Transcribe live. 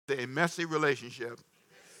A messy relationship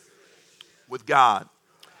with God.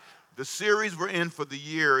 The series we're in for the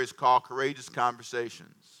year is called Courageous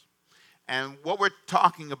Conversations. And what we're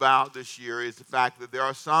talking about this year is the fact that there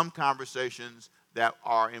are some conversations that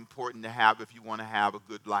are important to have if you want to have a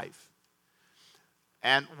good life.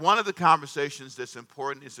 And one of the conversations that's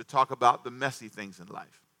important is to talk about the messy things in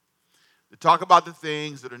life. To talk about the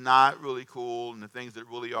things that are not really cool and the things that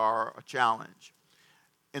really are a challenge.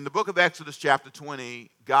 In the book of Exodus chapter 20,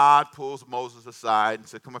 God pulls Moses aside and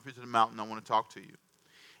said, come up here to the mountain, I want to talk to you.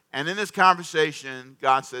 And in this conversation,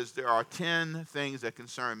 God says, there are 10 things that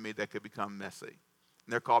concern me that could become messy. And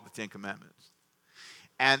they're called the 10 Commandments.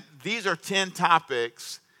 And these are 10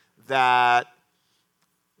 topics that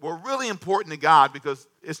were really important to God because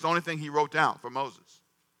it's the only thing he wrote down for Moses.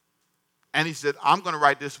 And he said, I'm going to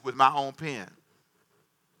write this with my own pen.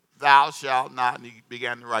 Thou shalt not, and he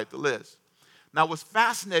began to write the list. Now, what's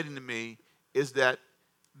fascinating to me is that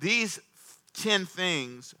these 10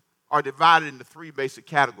 things are divided into 3 basic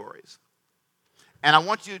categories. And I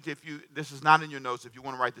want you to, this is not in your notes, if you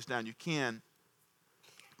want to write this down, you can.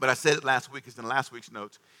 But I said it last week, it's in last week's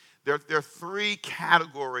notes. There are 3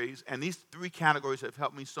 categories, and these 3 categories have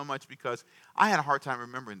helped me so much because I had a hard time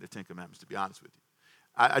remembering the 10 Commandments, to be honest with you.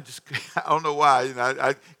 I don't know why.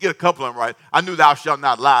 I get a couple of them right. I knew thou shalt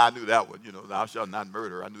not lie. I knew that one. Thou shalt not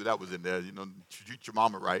murder. I knew that was in there. Treat your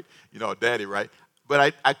mama right. Or daddy right.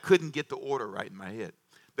 But I couldn't get the order right in my head.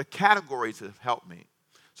 The categories have helped me.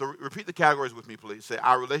 So repeat the categories with me, please. Say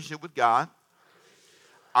our relationship with God,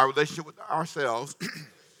 our relationship with ourselves,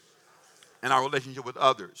 and our relationship with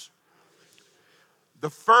others. The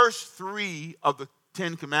first 3 of the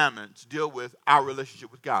 10 Commandments deal with our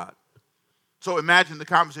relationship with God. So imagine the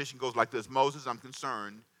conversation goes like this. Moses, I'm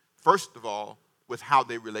concerned, first of all, with how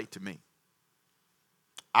they relate to me.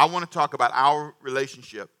 I want to talk about our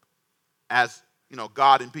relationship as,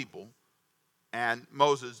 God and people. And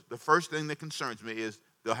Moses, the first thing that concerns me is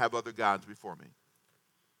they'll have other gods before me,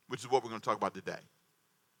 which is what we're going to talk about today.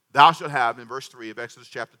 Thou shalt have, in verse 3 of Exodus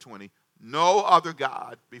chapter 20, no other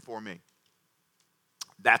God before me.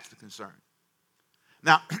 That's the concern.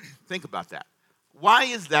 Now, think about that. Why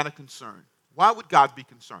is that a concern? Why would God be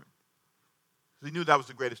concerned? Because he knew that was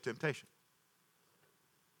the greatest temptation.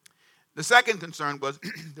 The second concern was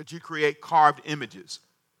that you create carved images.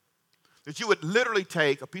 That you would literally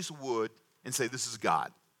take a piece of wood and say, this is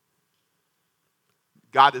God.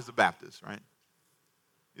 God is a Baptist, right?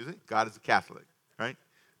 Is it? God is a Catholic, right?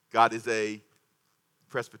 God is a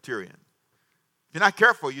Presbyterian. If you're not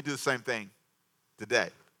careful, you do the same thing today.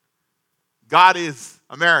 God is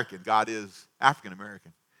American. God is African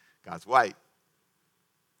American. God's white.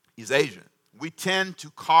 He's Asian. We tend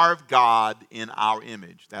to carve God in our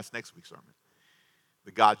image. That's next week's sermon.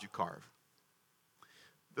 The God you carve.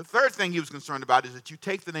 The third thing he was concerned about is that you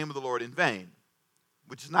take the name of the Lord in vain,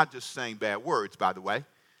 which is not just saying bad words, by the way.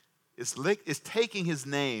 It's taking his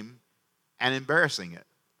name and embarrassing it.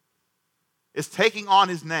 It's taking on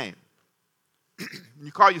his name.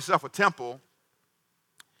 You call yourself a temple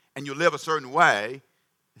and you live a certain way,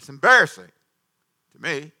 it's embarrassing to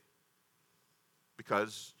me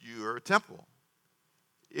because you're a temple.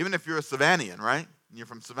 Even if you're a Savannian, right? And you're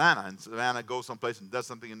from Savannah, and Savannah goes someplace and does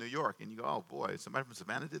something in New York, and you go, oh boy, somebody from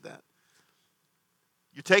Savannah did that?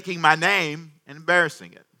 You're taking my name and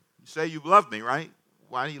embarrassing it. You say you love me, right?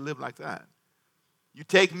 Why do you live like that? You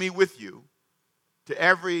take me with you to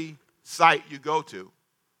every site you go to.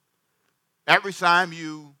 Every time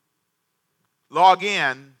you log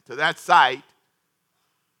in to that site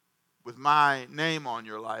with my name on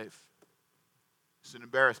your life, it's an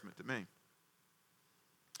embarrassment to me.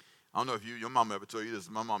 I don't know if your mom ever told you this.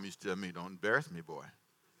 My mom used to tell me, don't embarrass me, boy.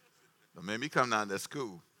 Don't make me come down to that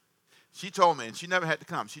school. She told me, and she never had to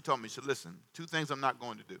come. She told me, she said, listen, 2 things I'm not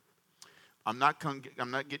going to do. I'm not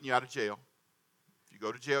getting you out of jail. If you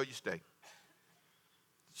go to jail, you stay.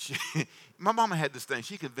 My mama had this thing.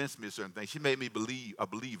 She convinced me of certain things. She made me a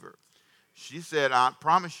believer. She said, I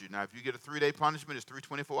promise you, now if you get a 3-day punishment, it's 3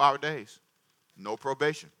 24-hour days. No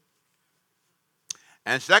probation.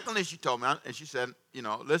 And secondly, she told me, and she said,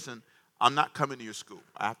 listen, I'm not coming to your school.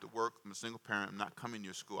 I have to work. I'm a single parent. I'm not coming to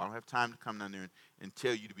your school. I don't have time to come down there and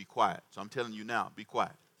tell you to be quiet. So I'm telling you now, be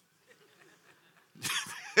quiet.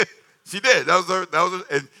 She did. That was her,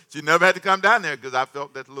 and she never had to come down there because I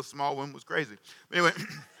felt that the little small woman was crazy. Anyway,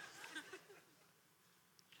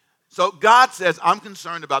 so God says, I'm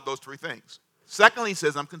concerned about those 3 things. Secondly, he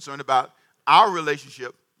says, I'm concerned about our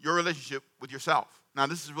relationship, your relationship with yourself. Now,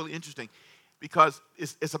 this is really interesting because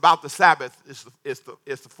it's about the Sabbath. It's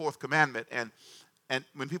the 4th commandment. And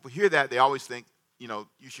when people hear that, they always think, you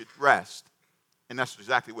should rest. And that's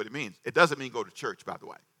exactly what it means. It doesn't mean go to church, by the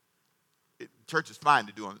way. church is fine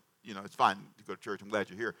to do, it's fine to go to church. I'm glad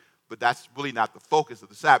you're here. But that's really not the focus of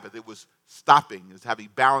the Sabbath. It was stopping. It was having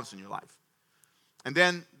balance in your life. And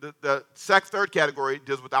then the third category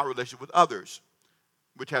deals with our relationship with others,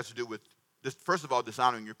 which has to do with, first of all,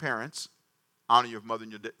 dishonoring your parents. Honor your mother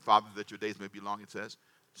and your father that your days may be long, it says.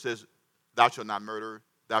 It says, thou shalt not murder,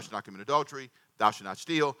 thou shalt not commit adultery, thou shalt not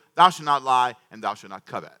steal, thou shalt not lie, and thou shalt not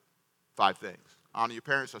covet. 5 things. Honor your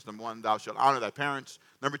parents, that's number 1. Thou shalt honor thy parents.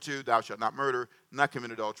 Number 2, thou shalt not murder, not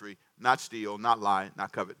commit adultery, not steal, not lie,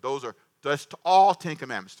 not covet. That's all 10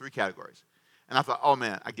 commandments, 3 categories. And I thought, oh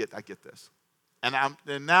man, I get this. And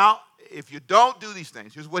now, if you don't do these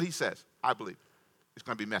things, here's what he says, I believe. It's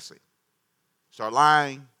going to be messy. Start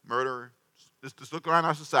lying, murder, just look around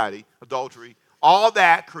our society, adultery, all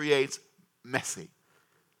that creates messy.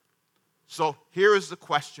 So here is the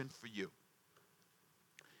question for you.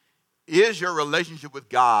 Is your relationship with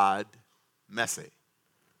God messy?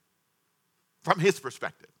 From his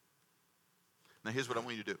perspective. Now here's what I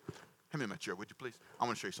want you to do. Hand me my chair, would you please? I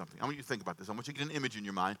want to show you something. I want you to think about this. I want you to get an image in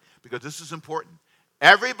your mind because this is important.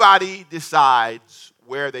 Everybody decides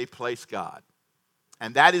where they place God.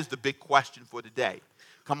 And that is the big question for today.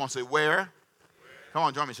 Come on, say where? Come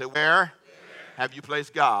on, join me. Say where have you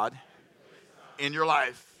placed God in your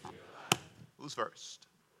life? Who's first?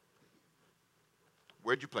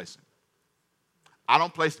 Where'd you place him? I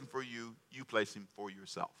don't place him for you. You place him for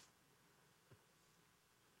yourself.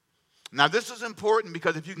 Now, this is important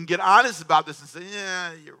because if you can get honest about this and say,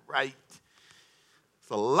 yeah, you're right. It's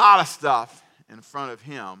a lot of stuff in front of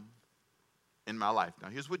him in my life. Now,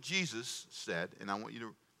 here's what Jesus said, and I want you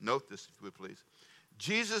to note this, if you would please.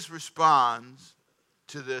 Jesus responds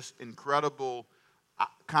to this incredible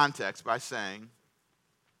context by saying,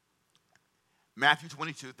 Matthew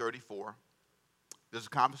 22:34, there's a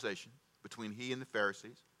conversation between he and the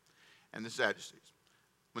Pharisees and the Sadducees.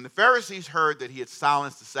 When the Pharisees heard that he had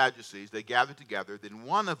silenced the Sadducees, they gathered together. Then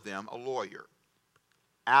one of them, a lawyer,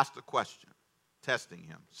 asked a question, testing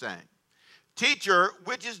him, saying, Teacher,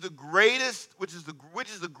 which is the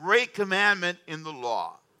great commandment in the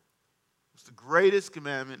law? It's the greatest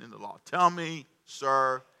commandment in the law. Tell me,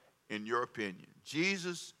 sir, in your opinion.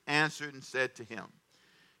 Jesus answered and said to him,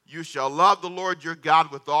 You shall love the Lord your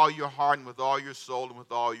God with all your heart and with all your soul and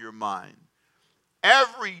with all your mind.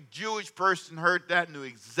 Every Jewish person heard that, knew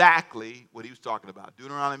exactly what he was talking about.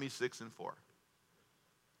 Deuteronomy 6:4.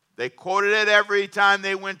 They quoted it every time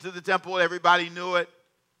they went to the temple. Everybody knew it.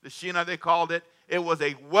 The Shina, they called it. It was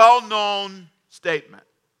a well-known statement.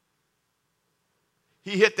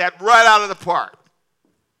 He hit that right out of the park.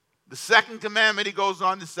 The second commandment, he goes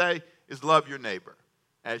on to say, is love your neighbor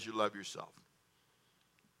as you love yourself.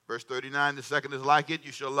 Verse 39, the second is like it.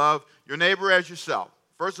 You shall love your neighbor as yourself.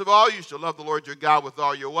 First of all, you shall love the Lord your God with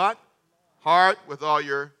all your what? Heart, with all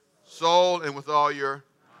your soul, and with all your...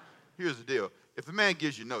 Here's the deal. If a man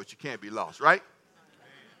gives you notes, you can't be lost, right?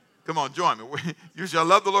 Come on, join me. You shall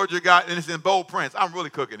love the Lord your God, and it's in bold print. I'm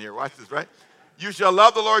really cooking here. Watch this, right? You shall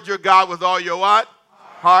love the Lord your God with all your what?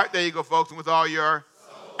 Heart. There you go, folks. And with all your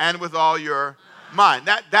soul. And with all your mind.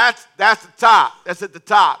 That's the top. That's at the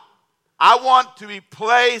top. I want to be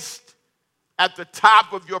placed at the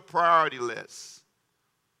top of your priority list.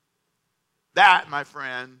 That, my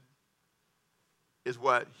friend, is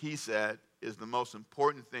what he said is the most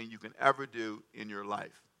important thing you can ever do in your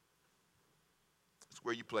life. It's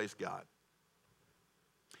where you place God.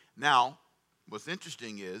 Now, what's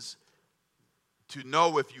interesting is to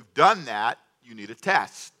know if you've done that, you need a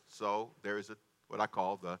test. So there is what I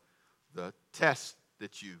call the test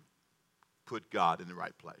that you put God in the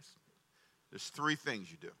right place. There's 3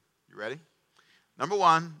 things you do. You ready? Number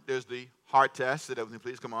 1, there's the heart test. Say that with me,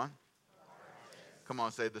 please. Come on. Come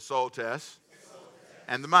on, say the soul test.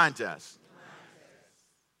 And the mind test.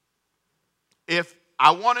 If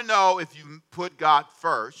I want to know if you put God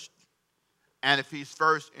first, and if he's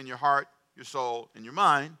first in your heart, your soul, and your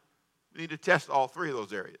mind, you need to test all 3 of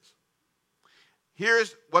those areas.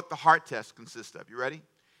 Here's what the heart test consists of. You ready?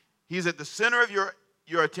 He's at the center of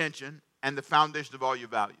your attention and the foundation of all your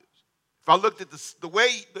values. If I looked at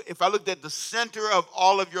if I looked at the center of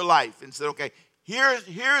all of your life and said, okay,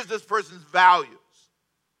 here's this person's values.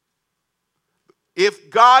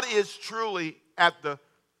 If God is truly at the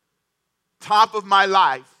top of my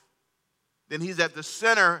life, then he's at the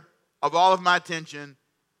center of all of my attention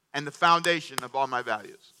and the foundation of all my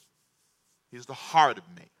values. He's the heart of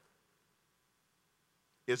me.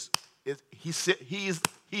 He's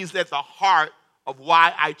at the heart of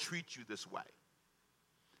why I treat you this way.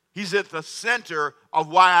 He's at the center of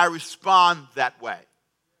why I respond that way.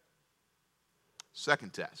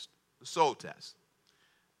 Second test, the soul test.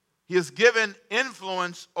 He has given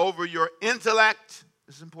influence over your intellect,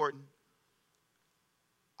 this is important,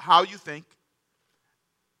 how you think,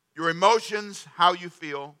 your emotions, how you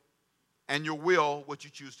feel, and your will, what you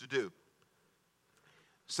choose to do.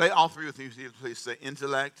 Say all three with me, please. Say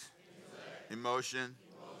intellect, emotion,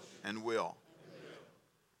 and will.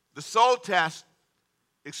 The soul test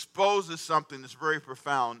exposes something that's very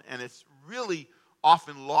profound, and it's really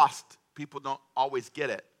often lost. People don't always get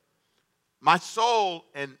it. My soul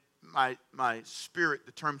and my spirit,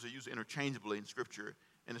 the terms are used interchangeably in Scripture,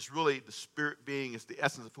 and it's really the spirit being is the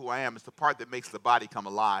essence of who I am. It's the part that makes the body come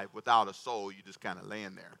alive. Without a soul, you just kind of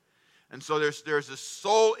laying there. And so there's a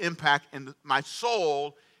soul impact, and my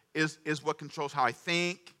soul is what controls how I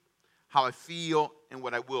think, how I feel, and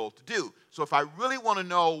what I will to do. So if I really want to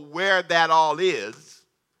know where that all is,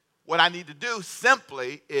 what I need to do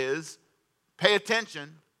simply is pay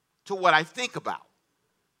attention to what I think about.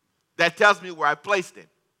 That tells me where I placed him,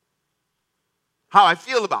 how I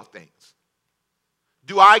feel about things.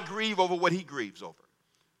 Do I grieve over what he grieves over?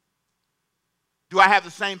 Do I have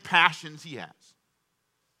the same passions he has?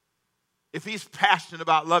 If he's passionate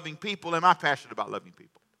about loving people, am I passionate about loving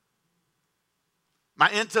people?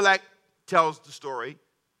 My intellect tells the story.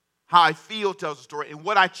 How I feel tells the story. And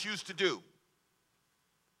what I choose to do.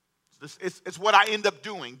 It's what I end up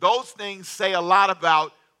doing. Those things say a lot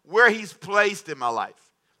about where he's placed in my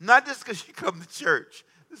life. Not just because you come to church.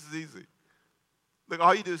 This is easy. Look,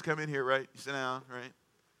 all you do is come in here, right? You sit down, right?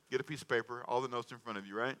 Get a piece of paper, all the notes in front of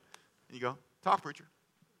you, right? And you go, talk, preacher.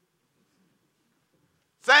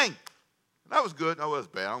 Sing. That was good. That was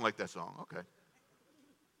bad. I don't like that song. Okay.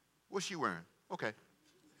 What's she wearing? Okay.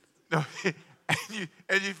 No, and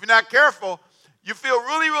if you're not careful, you feel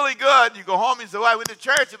really, really good. You go home and say, well, I went to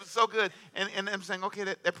church. It was so good. And I'm saying, okay,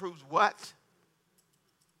 that proves what?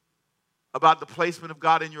 About the placement of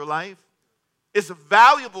God in your life? It's a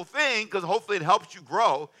valuable thing because hopefully it helps you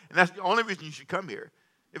grow. And that's the only reason you should come here.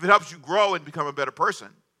 If it helps you grow and become a better person.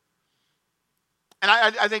 And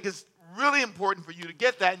I think it's really important for you to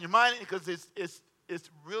get that in your mind because it's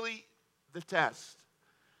really the test.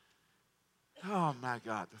 Oh, my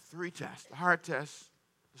God. The three tests. The heart test,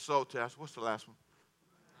 the soul test. What's the last one?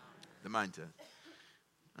 The mind test.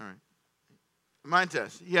 All right. The mind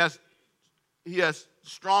test. He has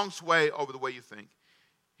strong sway over the way you think.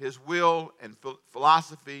 His will and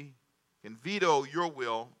philosophy can veto your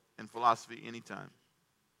will and philosophy anytime.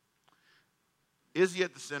 Is he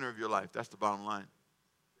at the center of your life? That's the bottom line.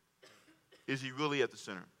 Is he really at the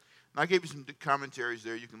center? And I gave you some commentaries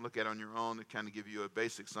there you can look at on your own that kind of give you a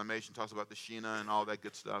basic summation. Talks about the Shekinah and all that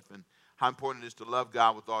good stuff and how important it is to love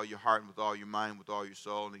God with all your heart and with all your mind, with all your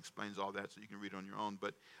soul, and he explains all that so you can read it on your own.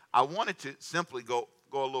 But I wanted to simply go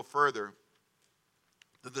a little further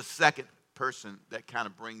to the second person that kind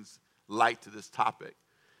of brings light to this topic.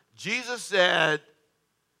 Jesus said,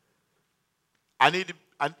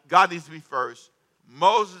 God needs to be first.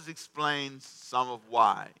 Moses explains some of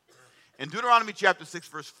why. In Deuteronomy chapter 6,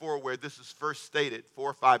 verse 4, where this is first stated,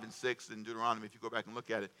 4, 5, and 6 in Deuteronomy, if you go back and look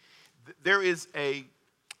at it, there is a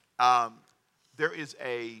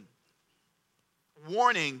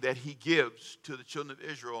warning that he gives to the children of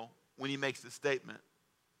Israel when he makes this statement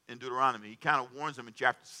in Deuteronomy. He kind of warns them in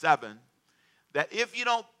chapter 7 that if you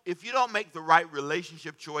don't make the right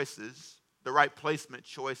relationship choices, the right placement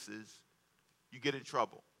choices, you get in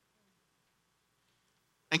trouble.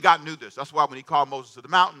 And God knew this. That's why when he called Moses to the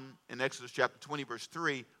mountain in Exodus chapter 20, verse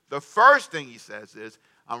 3, the first thing he says is,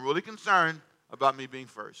 I'm really concerned about me being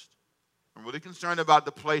first. I'm really concerned about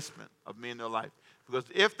the placement of me in their life. Because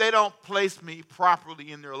if they don't place me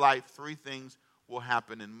properly in their life, three things will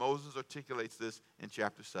happen. And Moses articulates this in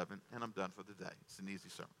chapter 7. And I'm done for the day. It's an easy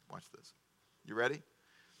sermon. Watch this. You ready?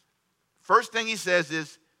 First thing he says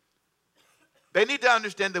is, they need to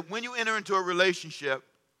understand that when you enter into a relationship,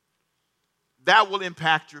 that will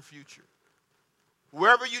impact your future.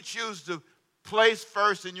 Whoever you choose to place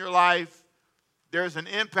first in your life, there's an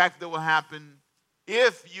impact that will happen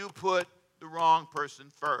if you put the wrong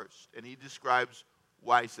person first. And he describes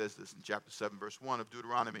why he says this in chapter 7, verse 1 of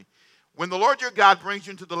Deuteronomy. When the Lord your God brings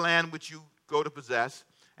you into the land which you go to possess,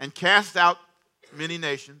 and cast out many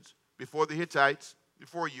nations before you,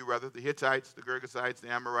 the Hittites, the Girgashites, the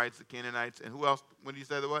Amorites, the Canaanites, and who else? When did you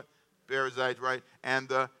say the what? Perizzites, right? And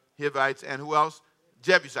the Hivites, and who else?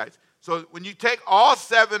 Jebusites. So when you take all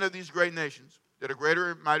 7 of these great nations that are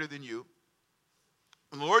greater and mightier than you,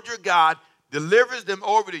 when the Lord your God delivers them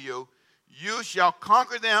over to you, you shall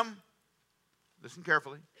conquer them. Listen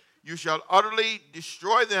carefully. You shall utterly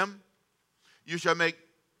destroy them. You shall make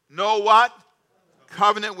no what?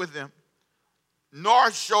 Covenant with them.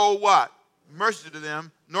 Nor show what? Mercy to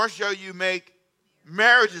them. Nor shall you make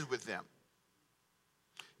marriages with them.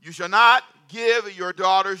 You shall not give your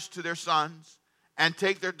daughters to their sons and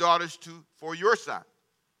take their daughters for your son.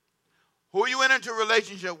 Who you enter into a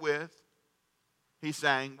relationship with, he's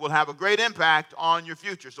saying, will have a great impact on your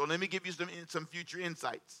future. So let me give you some future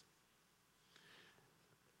insights.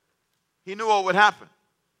 He knew what would happen.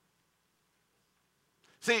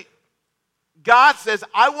 See, God says,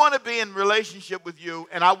 I want to be in relationship with you,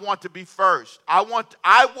 and I want to be first. I want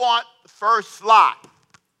first slot.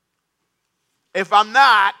 If I'm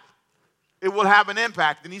not, it will have an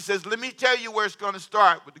impact. And he says, let me tell you where it's going to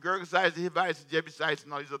start with the Girgashites, the Hivites, the Jebusites,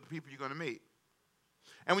 and all these other people you're going to meet.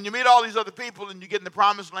 And when you meet all these other people and you get in the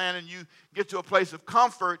promised land and you get to a place of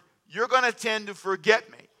comfort, you're going to tend to forget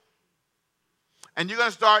me. And you're going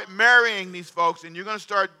to start marrying these folks, and you're going to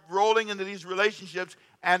start rolling into these relationships,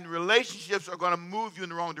 and relationships are going to move you in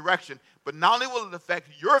the wrong direction. But not only will it affect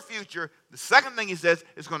your future, the second thing he says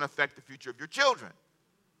is going to affect the future of your children.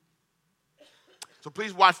 So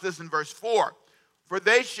please watch this in verse 4. For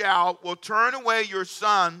they will turn away your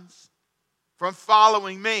sons from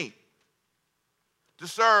following me to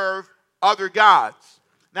serve other gods.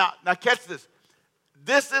 Now catch this.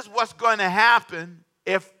 This is what's going to happen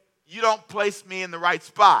if you don't place me in the right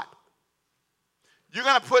spot. You're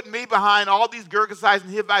going to put me behind all these Girgashites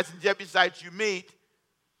and Hivites and Jebusites you meet.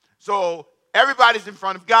 So everybody's in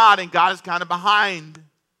front of God, and God is kind of behind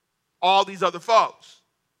all these other folks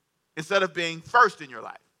instead of being first in your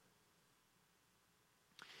life.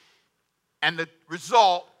 And the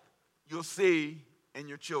result you'll see in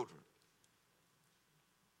your children.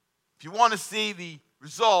 If you want to see the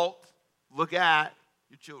result, look at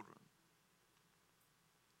your children.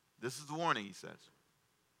 This is the warning, he says.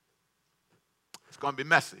 It's going to be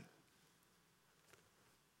messy.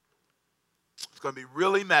 It's going to be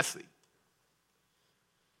really messy.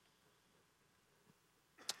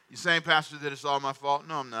 You're saying, Pastor, that it's all my fault?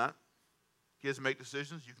 No, I'm not. Kids make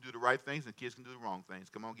decisions. You can do the right things, and kids can do the wrong things.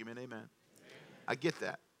 Come on, give me an amen. I get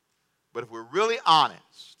that. But if we're really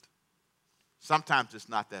honest, sometimes it's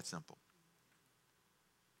not that simple.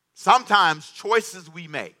 Sometimes choices we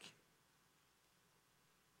make,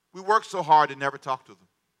 we work so hard to never talk to them.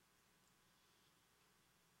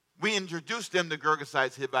 We introduce them to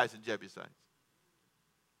Girgashites, Hivites, and Jebusites.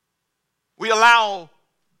 We allow,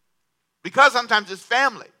 because sometimes it's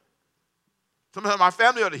family. Sometimes my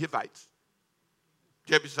family are the Hivites,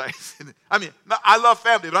 Jebusites. I love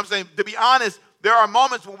family, but I'm saying, to be honest, there are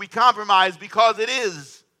moments when we compromise because it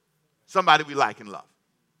is somebody we like and love.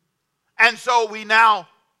 And so we now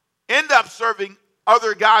end up serving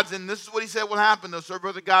other gods, and this is what he said will happen. They'll serve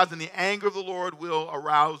other gods, and the anger of the Lord will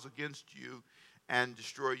arouse against you and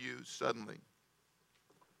destroy you suddenly.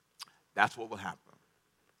 That's what will happen.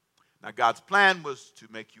 Now, God's plan was to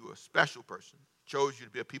make you a special person. Chose you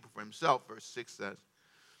to be a people for himself, verse 6 says.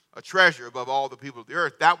 A treasure above all the people of the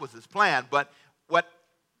earth. That was his plan. But what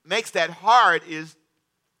makes that hard is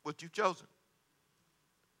what you've chosen.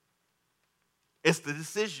 It's the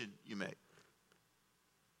decision you make.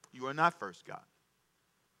 You are not first God.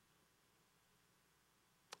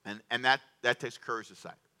 And that takes courage to say.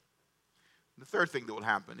 The third thing that will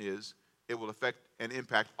happen is it will affect and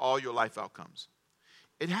impact all your life outcomes.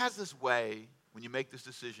 It has this way, when you make this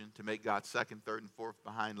decision to make God second, third, and fourth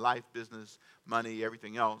behind life, business, money,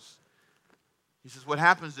 everything else. He says what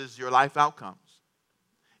happens is your life outcomes.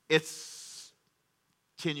 It's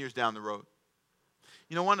 10 years down the road.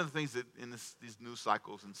 You know, one of the things that in these news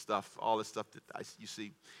cycles and stuff, all this stuff that you see,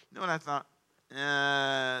 you know what I thought?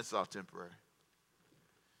 It's all temporary.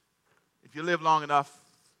 If you live long enough,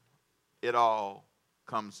 it all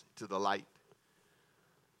comes to the light.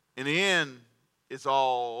 In the end, it's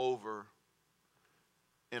all over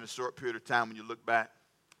in a short period of time when you look back.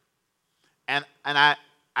 And I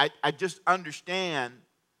just understand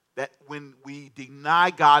that when we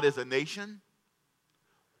deny God as a nation,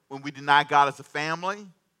 when we deny God as a family,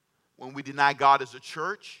 when we deny God as a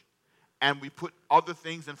church, and we put other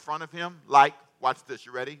things in front of him, like, watch this,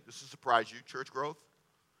 you ready? This will surprise you, church growth.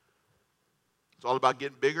 It's all about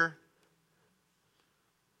getting bigger.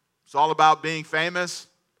 It's all about being famous.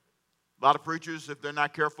 A lot of preachers, if they're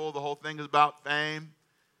not careful, the whole thing is about fame,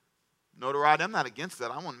 notoriety. I'm not against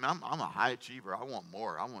that. I'm a high achiever. I want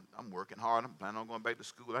more. I'm working hard. I'm planning on going back to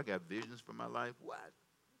school. I got visions for my life. What?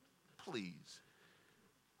 Please.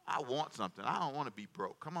 I want something. I don't want to be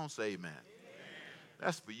broke. Come on, say amen.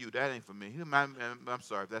 That's for you. That ain't for me. I'm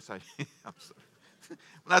sorry if that's how you, I'm sorry.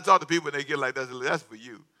 When I talk to people and they get like that, that's for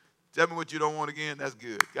you. Tell me what you don't want again. That's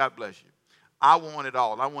good. God bless you. I want it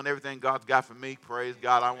all. I want everything God's got for me. Praise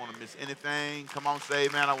God. I don't want to miss anything. Come on, say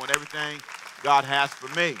amen. I want everything God has for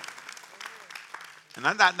me. And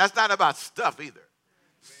that's not about stuff either.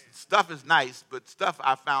 stuff is nice, but stuff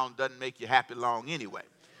I found doesn't make you happy long anyway.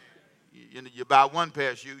 You buy one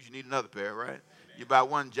pair of shoes, you need another pair, right? You buy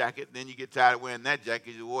one jacket, then you get tired of wearing that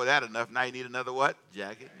jacket. You wore that enough. Now you need another what?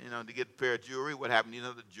 Jacket. To get a pair of jewelry. What happened? You need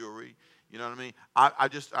another jewelry. You know what I mean?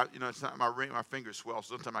 It's not my fingers swell.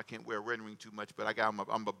 So sometimes I can't wear a red ring too much. But I'm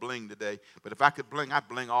a bling today. But if I could bling, I'd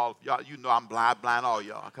bling all of y'all. You know I'm blind all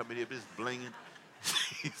y'all. I come in here just blinging.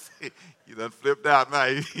 You done flipped out now.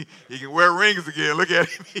 He can wear rings again. Look at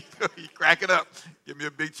him. He cracking up. Give me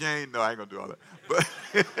a big chain. No, I ain't gonna do all that. But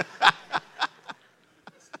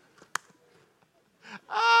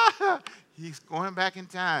he's going back in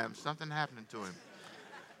time. Something happening to him.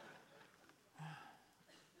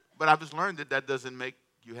 But I've just learned that doesn't make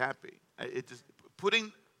you happy. It just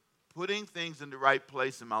putting things in the right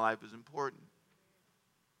place in my life is important.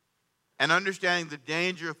 And understanding the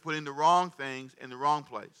danger of putting the wrong things in the wrong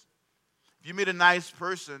place. If you meet a nice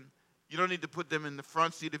person, you don't need to put them in the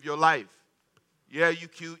front seat of your life. Yeah, you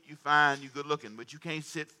cute, you fine, you good looking, but you can't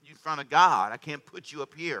sit in front of God. I can't put you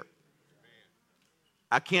up here.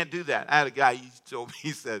 I can't do that. I had a guy, he told me,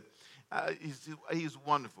 he said, he's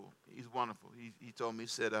wonderful. He's wonderful. He told me, he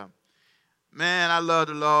said, man, I love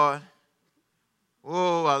the Lord.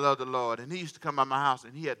 Oh, I love the Lord. And he used to come by my house,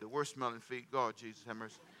 and he had the worst smelling feet. God, Jesus, have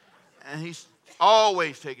mercy. And he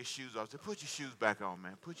always take his shoes off. I said, put your shoes back on,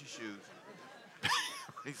 man. Put your shoes.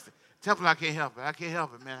 He said, Temple, I can't help it. I can't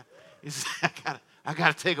help it, man. He said, I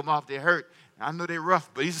gotta take them off. They hurt. I know they're rough,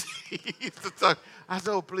 but he used to talk. I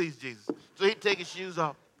said, oh, please, Jesus. So he'd take his shoes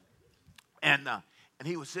off, and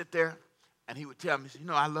he would sit there, and he would tell me,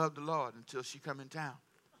 I love the Lord until she come in town.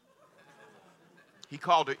 He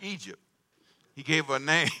called her Egypt. He gave her a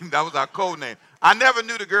name. That was our code name. I never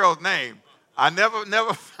knew the girl's name. I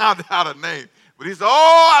never found out her name. But he said,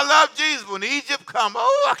 I love Jesus. When Egypt come,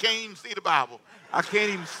 I can't even see the Bible. I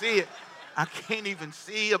can't even see it. I can't even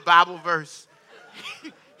see a Bible verse.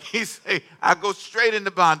 He said, I go straight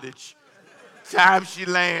into bondage. Time she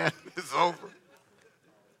land, it's over.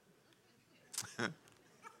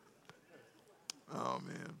 Oh,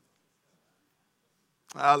 man.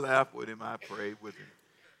 I laughed with him. I prayed with him.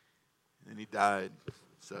 And he died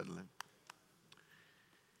suddenly.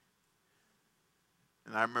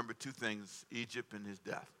 And I remember two things, Egypt and his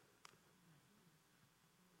death.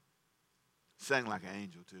 Sang like an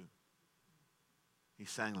angel, too. He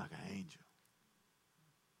sang like an angel.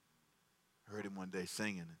 I heard him one day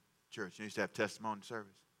singing in church. He used to have testimony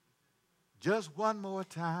service. Just one more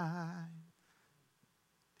time.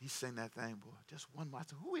 He sang that thing, boy. Just one more. I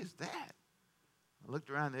said, who is that? I looked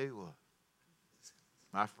around, there he was.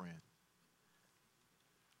 My friend.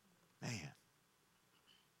 Man.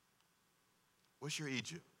 What's your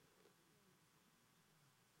Egypt?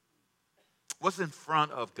 What's in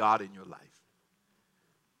front of God in your life?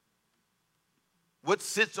 What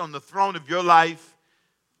sits on the throne of your life?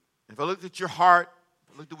 If I looked at your heart,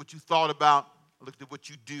 if I looked at what you thought about, I looked at what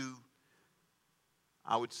you do,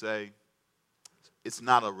 I would say it's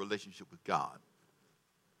not a relationship with God.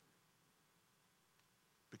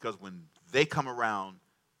 Because when they come around,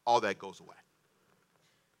 all that goes away.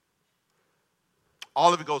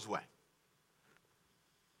 All of it goes away.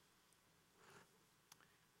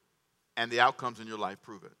 And the outcomes in your life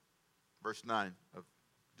prove it. Verse 9 of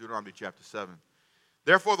Deuteronomy chapter 7.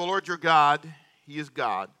 Therefore, the Lord your God, he is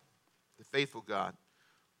God, the faithful God,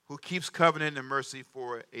 who keeps covenant and mercy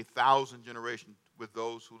for 1,000 generations with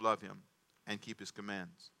those who love him and keep his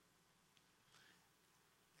commands.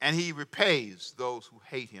 And he repays those who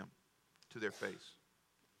hate him to their face,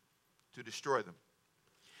 to destroy them.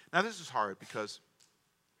 Now, this is hard because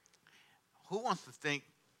who wants to think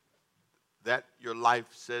that your life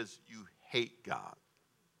says you hate God?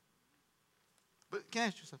 But can I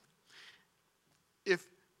ask you something? If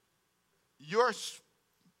your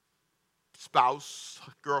spouse,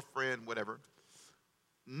 girlfriend, whatever,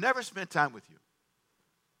 never spent time with you,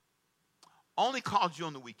 only called you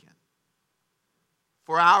on the weekend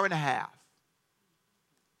for an hour and a half,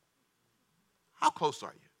 how close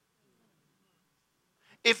are you?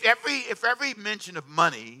 If every mention of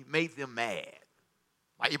money made them mad,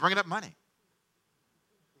 why are you bringing up money?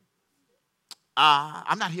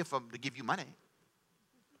 I'm not here to give you money.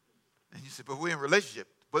 And you said, but we're in a relationship.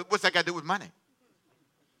 But what's that got to do with money?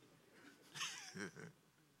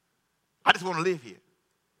 I just want to live here.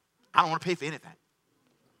 I don't want to pay for anything.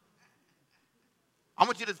 I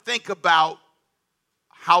want you to think about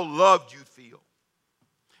how loved you feel.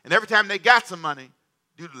 And every time they got some money,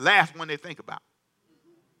 do the last one they think about.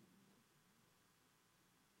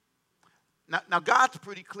 Now God's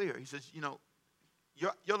pretty clear. He says,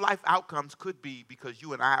 your life outcomes could be because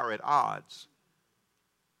you and I are at odds.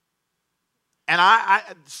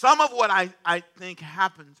 And some of what I think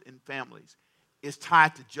happens in families is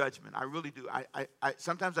tied to judgment. I really do.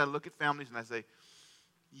 Sometimes I look at families and I say,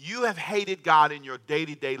 you have hated God in your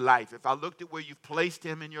day-to-day life. If I looked at where you've placed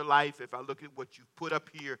him in your life, if I look at what you've put up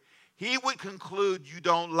here, he would conclude you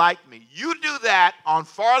don't like me. You do that on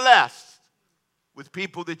far less with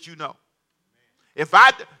people that you know.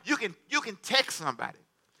 You can text somebody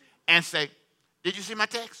and say, did you see my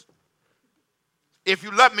text? If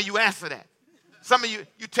you love me, you answer that. Some of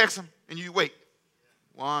you text them and you wait.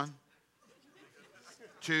 1,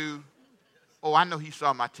 2. Oh, I know he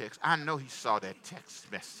saw my text. I know he saw that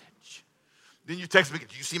text message. Then you text me,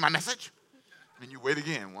 do you see my message? And you wait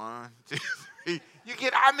again. 1, 2, 3.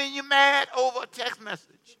 You're mad over a text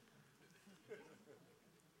message.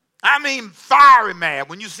 Fiery mad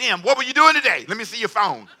when you see him. What were you doing today? Let me see your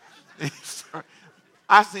phone.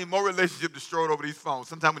 I've seen more relationships destroyed over these phones.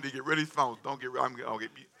 Sometimes when they get rid of these phones,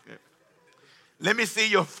 let me see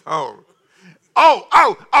your phone.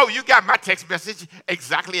 Oh, you got my text message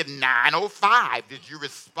exactly at 9:05. Did you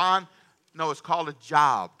respond? No, it's called a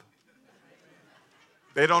job.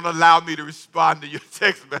 They don't allow me to respond to your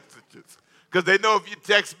text messages. Because they know if you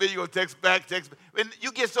text me, you're going to text back. And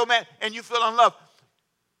you get so mad and you feel unloved.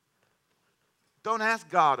 Don't ask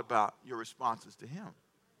God about your responses to him.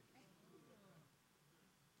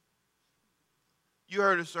 You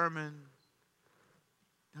heard a sermon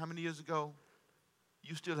how many years ago?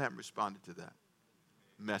 You still haven't responded to that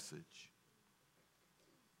message.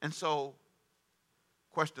 And so,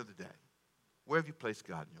 question of the day, where have you placed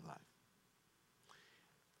God in your life?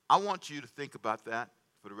 I want you to think about that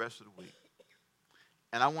for the rest of the week.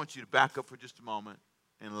 And I want you to back up for just a moment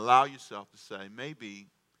and allow yourself to say, maybe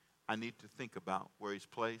I need to think about where he's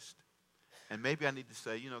placed. And maybe I need to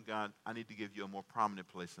say, God, I need to give you a more prominent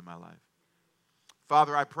place in my life.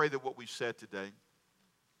 Father, I pray that what we've said today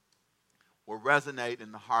will resonate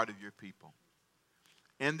in the heart of your people.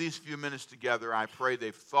 In these few minutes together, I pray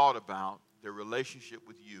they've thought about their relationship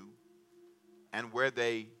with you and where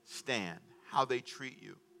they stand, how they treat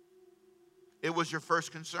you. It was your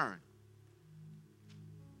first concern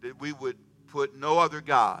that we would put no other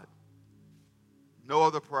God, no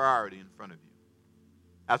other priority in front of you.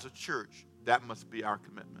 As a church, that must be our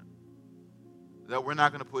commitment. That we're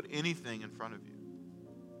not going to put anything in front of you.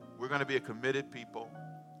 We're going to be a committed people.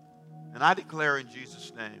 And I declare in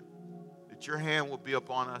Jesus' name that your hand will be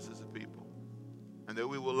upon us as a people. And that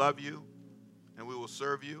we will love you, and we will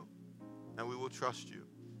serve you, and we will trust you.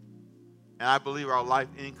 And I believe our life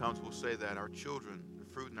incomes will say that. Our children, the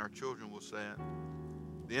fruit in our children will say it.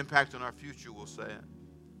 The impact on our future will say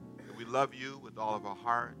it. That we love you with all of our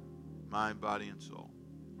heart, mind, body, and soul.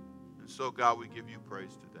 And so, God, we give you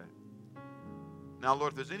praise today. Now,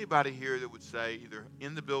 Lord, if there's anybody here that would say, either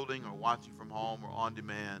in the building or watching from home or on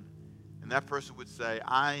demand, and that person would say,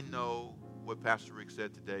 I know what Pastor Rick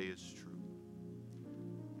said today is true.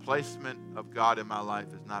 Placement of God in my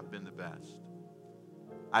life has not been the best.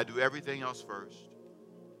 I do everything else first.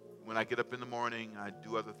 When I get up in the morning, I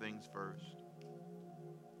do other things first.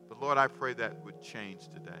 But Lord, I pray that would change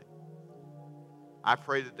today. I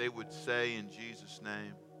pray that they would say in Jesus'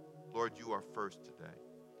 name, Lord, you are first today.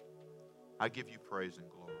 I give you praise and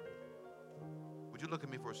glory. Would you look at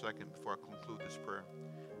me for a second before I conclude this prayer?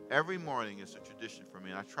 Every morning it's a tradition for me,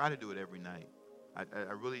 and I try to do it every night. I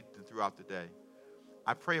really do throughout the day.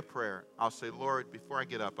 I pray a prayer. I'll say, Lord, before I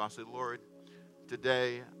get up, I'll say, Lord,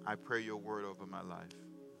 today I pray your word over my life.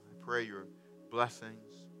 I pray your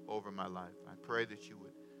blessings over my life. I pray that you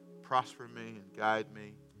would prosper me and guide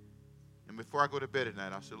me. And before I go to bed at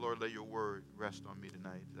night, I'll say, Lord, let your word rest on me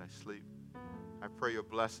tonight as I sleep. I pray your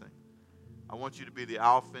blessing. I want you to be the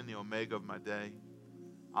Alpha and the Omega of my day.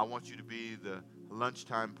 I want you to be the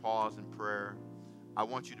lunchtime pause in prayer. I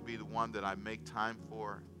want you to be the one that I make time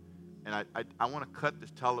for. And I want to cut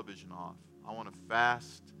this television off. I want to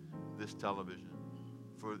fast this television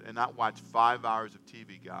and not watch 5 hours of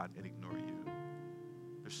TV, God, and ignore you.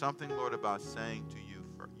 There's something, Lord, about saying to you,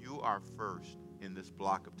 you are first in this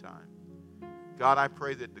block of time. God, I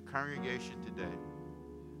pray that the congregation today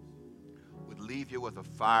would leave you with a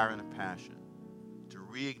fire and a passion to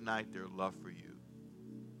reignite their love for you,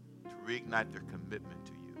 to reignite their commitment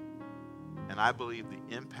to you. And I believe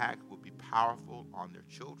the impact will be powerful on their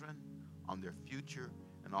children, on their future,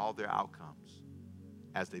 and all their outcomes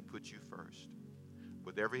as they put you first.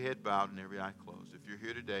 With every head bowed and every eye closed, if you're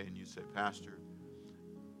here today and you say, Pastor,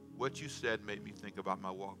 what you said made me think about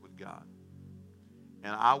my walk with God.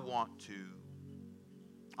 And I want to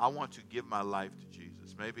give my life to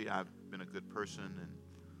Jesus. Maybe I've been a good person,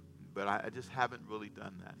 but I just haven't really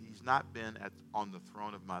done that. He's not been on the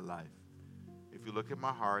throne of my life. If you look at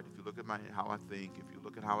my heart, if you look at how I think, if you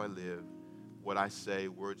look at how I live, what I say,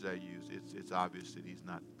 words I use, it's obvious that he's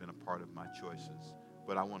not been a part of my choices.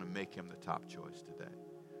 But I want to make him the top choice today.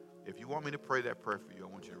 If you want me to pray that prayer for you,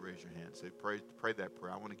 I want you to raise your hand. Say, pray that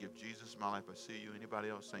prayer. I want to give Jesus my life. I see you. Anybody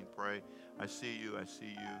else saying pray? I see you. I see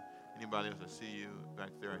you. Anybody else? I see you back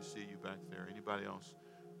there. I see you back there. Anybody else?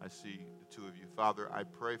 I see the two of you. Father, I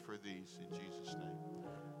pray for these in Jesus' name.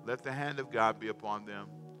 Let the hand of God be upon them,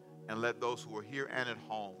 and let those who are here and at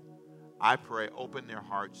home, I pray, open their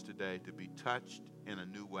hearts today to be touched in a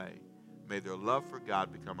new way. May their love for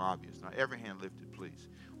God become obvious. Now, every hand lifted, please.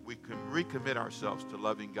 We can recommit ourselves to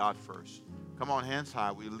loving God first. Come on, hands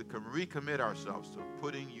high. We can recommit ourselves to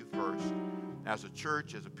putting you first. As a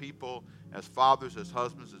church, as a people, as fathers, as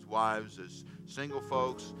husbands, as wives, as single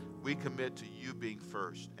folks, we commit to you being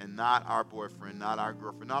first, and not our boyfriend, not our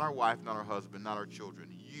girlfriend, not our wife, not our husband, not our children.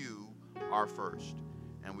 You are first.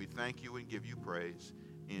 And we thank you and give you praise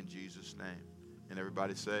in Jesus' name. And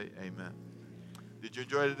everybody say amen. Did you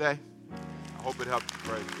enjoy today? I hope it helped you.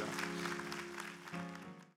 Praise God.